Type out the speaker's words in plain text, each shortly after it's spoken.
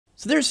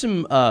So there's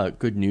some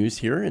good news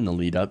here in the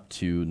lead up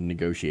to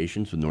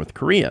negotiations with North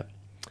Korea.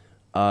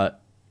 It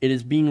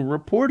is being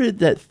reported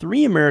that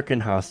 3 American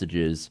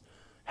hostages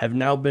have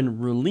now been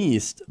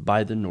released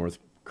by the North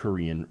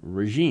Korean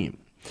regime.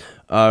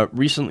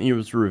 Recently, it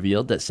was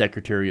revealed that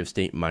Secretary of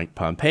State Mike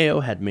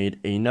Pompeo had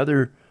made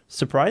another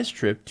surprise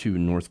trip to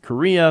North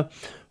Korea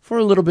for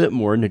a little bit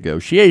more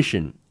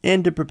negotiation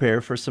and to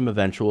prepare for some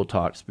eventual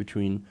talks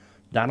between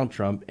Donald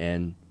Trump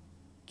and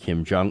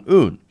Kim Jong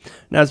Un.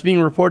 Now, it's being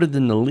reported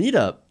in the lead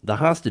up, the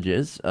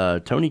hostages,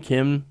 Tony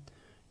Kim,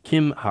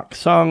 Kim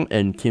Hak-song,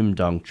 and Kim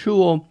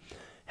Dong-chul,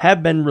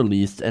 have been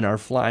released and are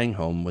flying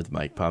home with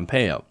Mike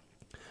Pompeo.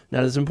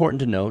 Now, it's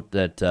important to note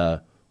that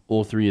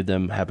all 3 of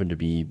them happen to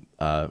be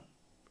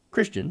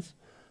Christians.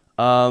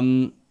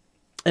 And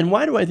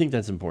why do I think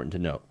that's important to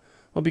note?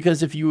 Well,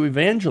 because if you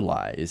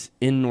evangelize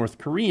in North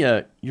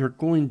Korea, you're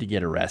going to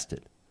get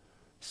arrested.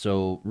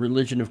 So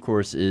religion, of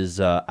course, is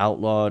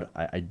outlawed.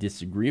 I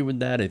disagree with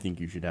that. I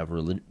think you should have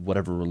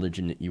whatever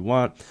religion that you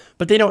want.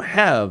 But they don't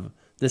have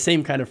the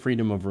same kind of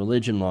freedom of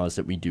religion laws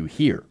that we do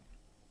here.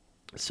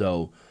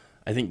 So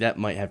I think that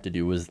might have to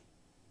do with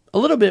a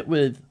little bit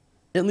with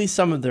at least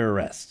some of their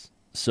arrests.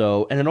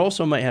 So, and it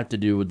also might have to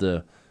do with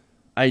the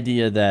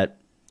idea that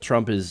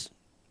Trump is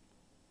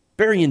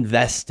very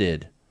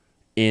invested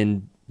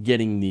in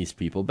getting these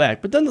people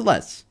back. But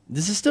nonetheless,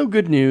 this is still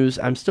good news.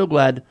 I'm still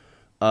glad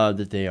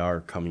that they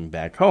are coming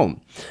back home.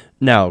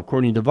 Now,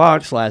 according to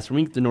Vox, last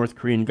week, the North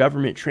Korean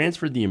government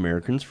transferred the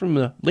Americans from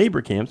the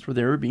labor camps where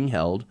they were being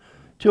held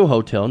to a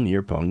hotel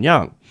near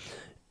Pyongyang.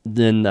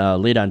 Then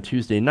late on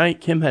Tuesday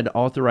night, Kim had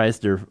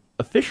authorized their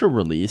official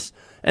release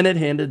and had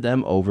handed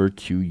them over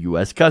to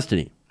U.S.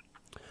 custody.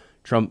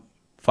 Trump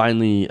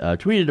finally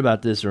tweeted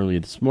about this earlier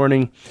this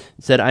morning.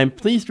 He said, "I'm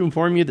pleased to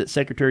inform you that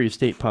Secretary of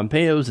State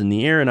Pompeo is in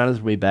the air and on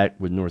his way back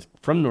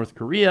from North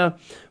Korea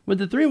with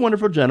the 3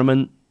 wonderful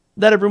gentlemen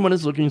that everyone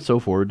is looking so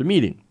forward to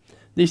meeting.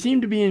 They seem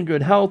to be in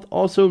good health.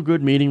 Also, a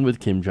good meeting with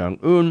Kim Jong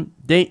Un.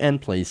 Date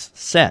and place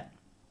set."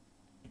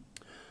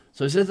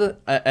 So as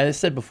I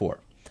said before,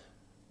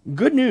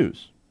 good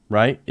news,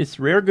 right? It's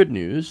rare good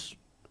news.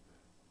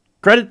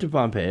 Credit to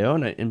Pompeo,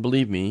 and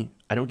believe me,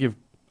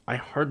 I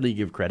hardly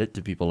give credit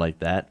to people like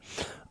that.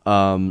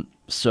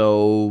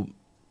 So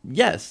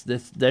yes,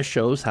 this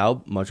shows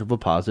how much of a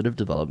positive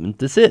development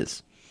this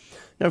is.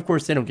 Now, of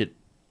course, they don't get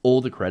all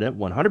the credit,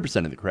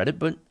 100% of the credit,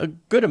 but a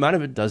good amount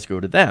of it does go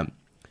to them.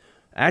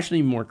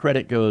 Actually, more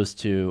credit goes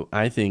to,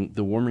 I think,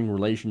 the warming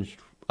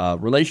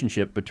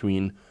relationship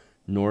between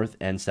North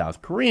and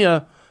South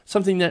Korea,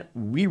 something that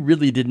we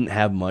really didn't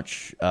have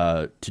much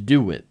to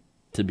do with,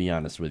 to be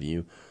honest with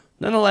you.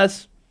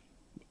 Nonetheless,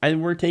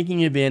 we're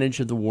taking advantage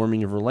of the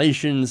warming of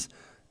relations,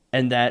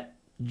 and that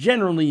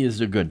generally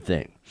is a good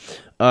thing.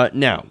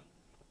 Now,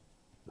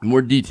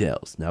 more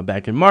details. Now,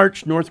 back in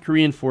March, North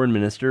Korean Foreign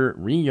Minister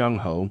Ri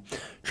Yong-ho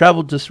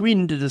traveled to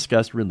Sweden to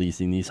discuss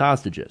releasing these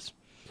hostages.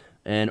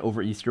 And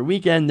over Easter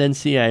weekend, then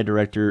CIA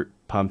Director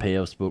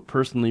Pompeo spoke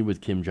personally with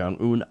Kim Jong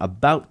Un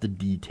about the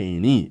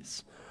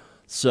detainees.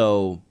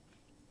 So,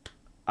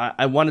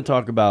 I want to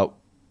talk about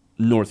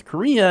North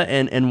Korea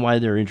and why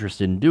they're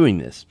interested in doing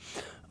this.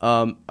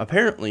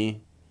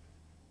 Apparently,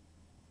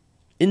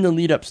 in the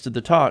lead-ups to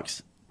the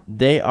talks,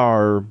 they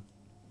are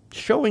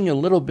showing a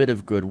little bit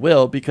of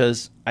goodwill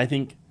because I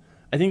think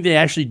they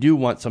actually do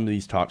want some of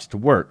these talks to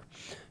work,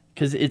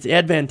 because it's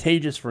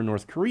advantageous for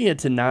North Korea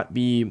to not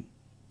be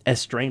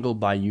as strangled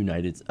by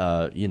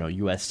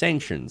U.S.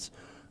 sanctions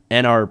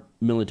and our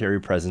military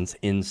presence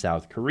in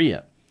South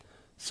Korea.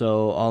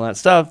 So all that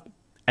stuff,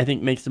 I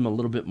think, makes them a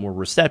little bit more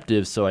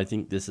receptive. So I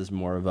think this is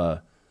more of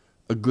a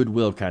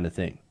goodwill kind of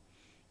thing.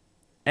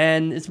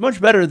 And it's much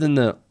better than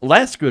the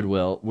last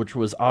goodwill, which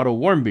was Otto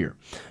Warmbier.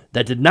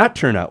 That did not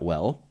turn out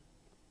well.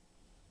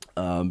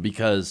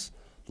 Because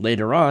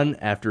later on,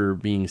 after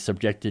being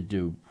subjected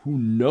to who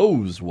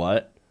knows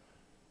what,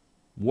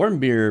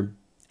 Warmbier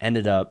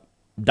ended up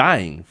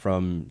dying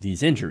from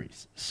these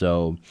injuries.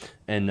 So,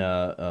 and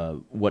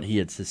what he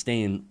had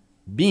sustained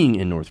being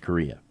in North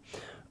Korea.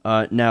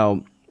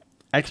 Now,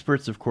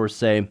 experts, of course,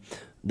 say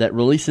that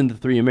releasing the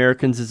 3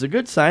 Americans is a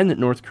good sign that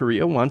North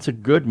Korea wants a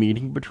good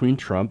meeting between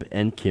Trump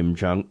and Kim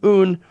Jong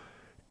Un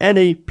and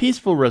a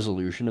peaceful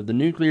resolution of the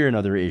nuclear and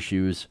other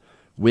issues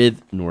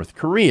with North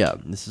Korea.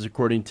 This is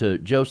according to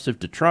Joseph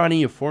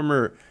Detrani, a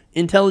former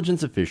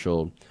intelligence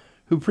official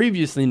who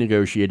previously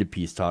negotiated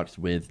peace talks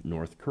with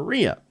North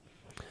Korea.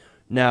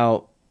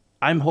 Now,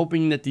 I'm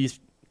hoping that these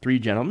 3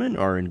 gentlemen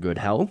are in good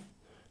health.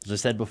 As I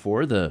said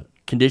before, the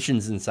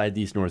conditions inside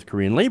these North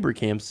Korean labor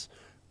camps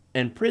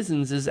and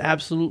prisons is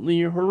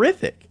absolutely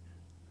horrific.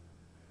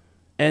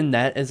 And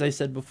that, as I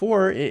said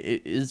before,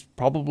 it is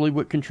probably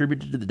what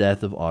contributed to the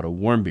death of Otto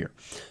Warmbier.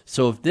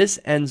 So if this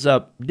ends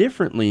up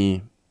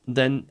differently,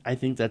 then I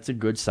think that's a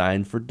good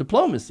sign for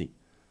diplomacy.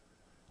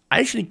 I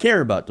actually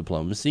care about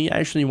diplomacy. I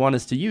actually want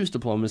us to use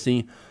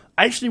diplomacy.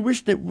 I actually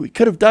wish that we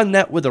could have done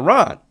that with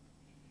Iran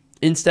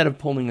instead of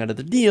pulling out of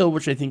the deal,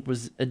 which I think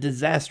was a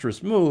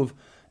disastrous move,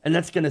 and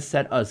that's going to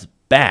set us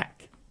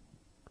back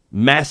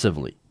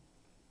massively.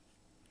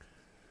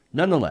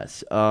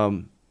 Nonetheless,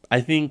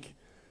 I think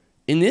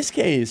in this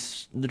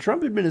case, the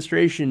Trump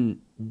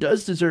administration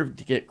does deserve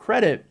to get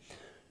credit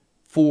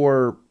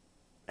for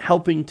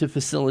helping to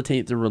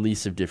facilitate the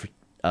release of different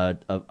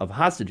of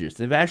hostages.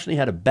 They've actually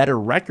had a better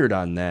record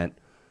on that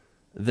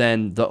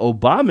than the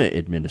Obama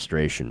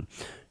administration.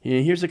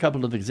 Here's a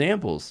couple of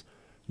examples.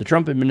 The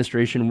Trump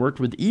administration worked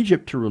with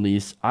Egypt to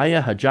release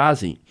Aya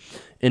Hijazi,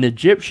 an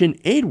Egyptian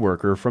aid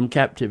worker from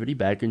captivity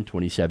back in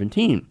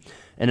 2017.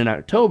 And in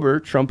October,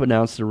 Trump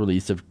announced the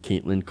release of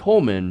Caitlin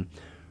Coleman,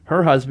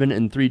 her husband,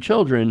 and 3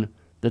 children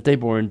that they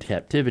bore in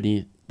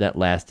captivity that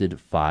lasted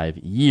 5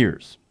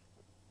 years.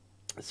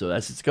 So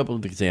that's just a couple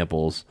of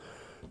examples.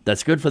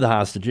 That's good for the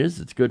hostages.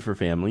 It's good for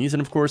families.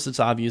 And of course,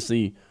 it's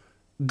obviously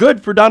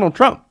good for Donald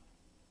Trump.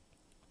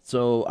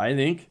 So I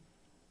think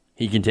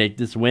he can take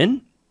this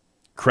win.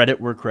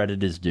 Credit where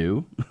credit is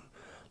due.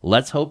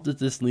 Let's hope that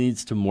this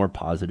leads to more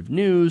positive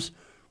news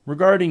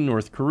regarding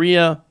North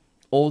Korea.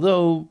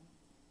 Although,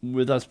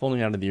 with us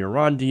pulling out of the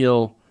Iran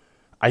deal,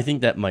 I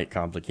think that might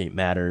complicate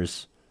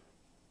matters,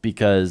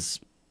 because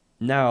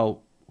now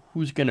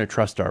who's going to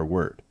trust our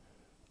word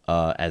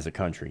as a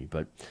country?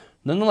 But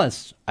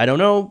nonetheless, I don't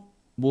know.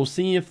 We'll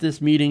see if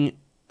this meeting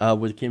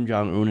with Kim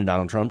Jong Un and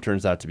Donald Trump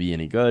turns out to be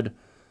any good.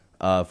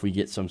 If we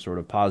get some sort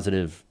of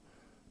positive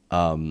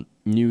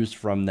news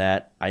from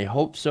that. I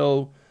hope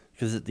so,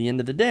 because at the end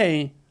of the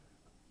day,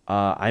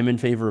 I'm in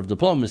favor of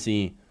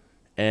diplomacy.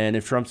 And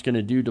if Trump's going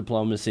to do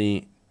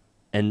diplomacy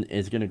and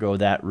is going to go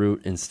that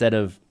route instead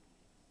of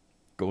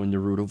going the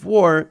route of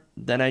war,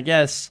 then I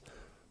guess,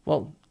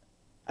 well,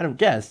 I don't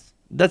guess,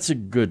 that's a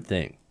good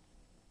thing.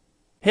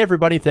 Hey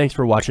everybody, thanks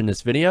for watching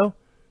this video.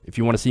 If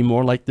you want to see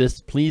more like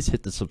this, please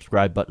hit the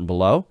subscribe button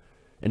below.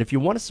 And if you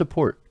want to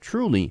support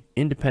truly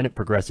independent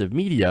progressive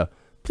media,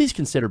 please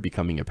consider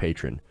becoming a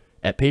patron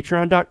at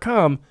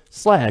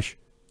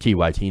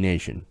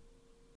patreon.com/TYTNation.